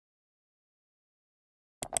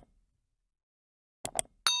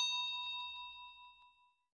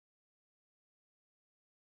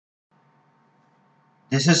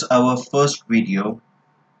This is our first video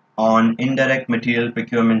on indirect material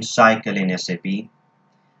procurement cycle in SAP.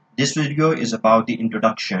 This video is about the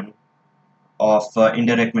introduction of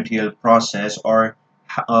indirect material process, or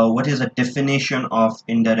what is a definition of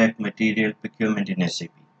indirect material procurement in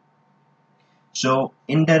SAP. So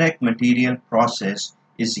indirect material process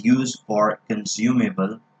is used for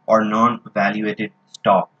consumable or non-valuated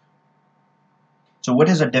stock. So what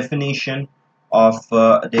is a definition of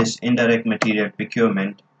this indirect material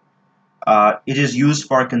procurement? It is used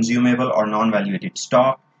for consumable or non-valuated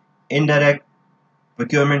stock. Indirect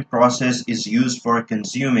procurement process is used for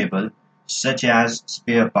consumable such as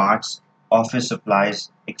spare parts, office supplies,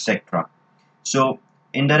 etc. So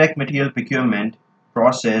indirect material procurement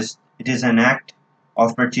process, it is an act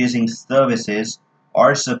of purchasing services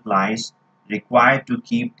or supplies required to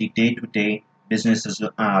keep the day-to-day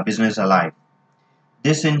business alive.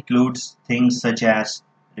 This includes things such as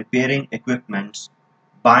repairing equipment,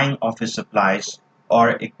 buying office supplies, or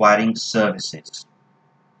acquiring services.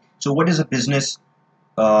 So what is a business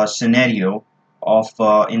scenario of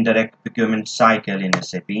indirect procurement cycle in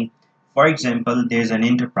SAP? For example, there's an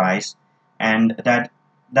enterprise, and that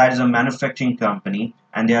is a manufacturing company,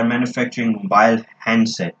 and they are manufacturing mobile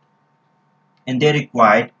handset, and they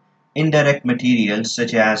require indirect materials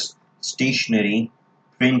such as stationery,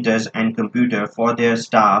 printers, and computer for their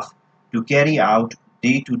staff to carry out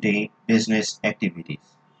day-to-day business activities.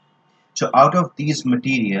 So out of these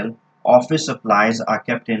material, office supplies are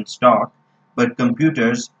kept in stock, but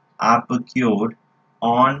computers are procured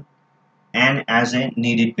on an as a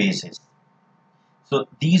needed basis. So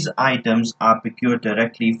these items are procured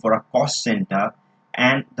directly for a cost center,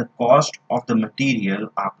 and the cost of the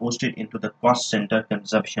material are posted into the cost center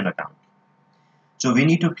consumption account. So we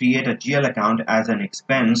need to create a GL account as an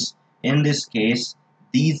expense. In this case,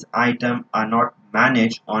 these items are not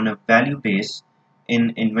managed on a value base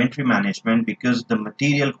in inventory management because the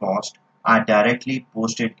material costs are directly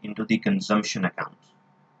posted into the consumption account.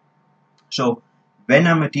 So when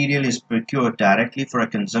a material is procured directly for a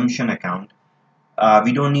consumption account,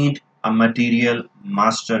 we don't need a material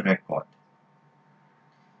master record.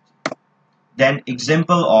 Then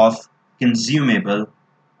example of consumable.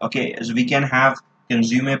 Okay, so we can have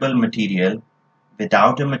consumable material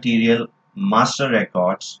without a material master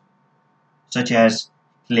records, such as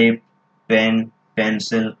clip, pen,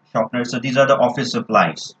 pencil, sharpener. So these are the office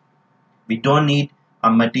supplies. We don't need a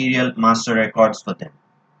material master records for them.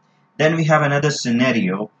 Then we have another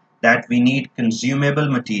scenario that we need consumable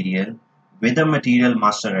material with a material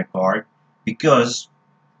master record, because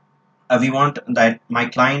we want that my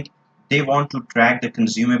client, they want to track the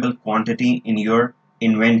consumable quantity in your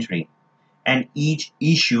inventory, and each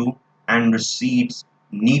issue and receipts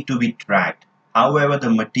need to be tracked. However, the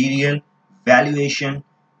material valuation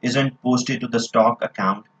isn't posted to the stock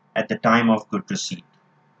account at the time of good receipt.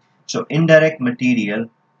 So indirect material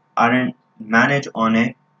aren't managed on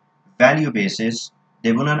a value basis.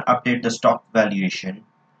 They will not update the stock valuation.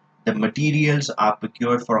 The materials are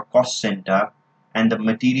procured for a cost center, and the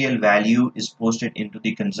material value is posted into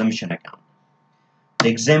the consumption account. The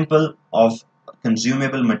example of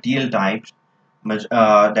consumable material types,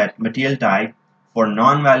 that material type for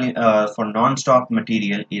non-stock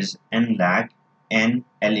material is NLAG,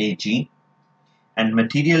 NLAG, and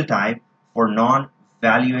material type for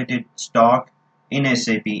non-valuated stock in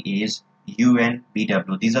SAP is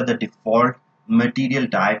UNBW. These are the default material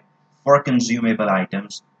type for consumable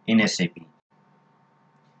items in SAP.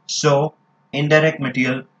 So indirect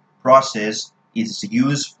material process is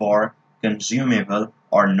used for consumable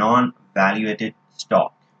or non-valuated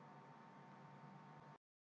stock.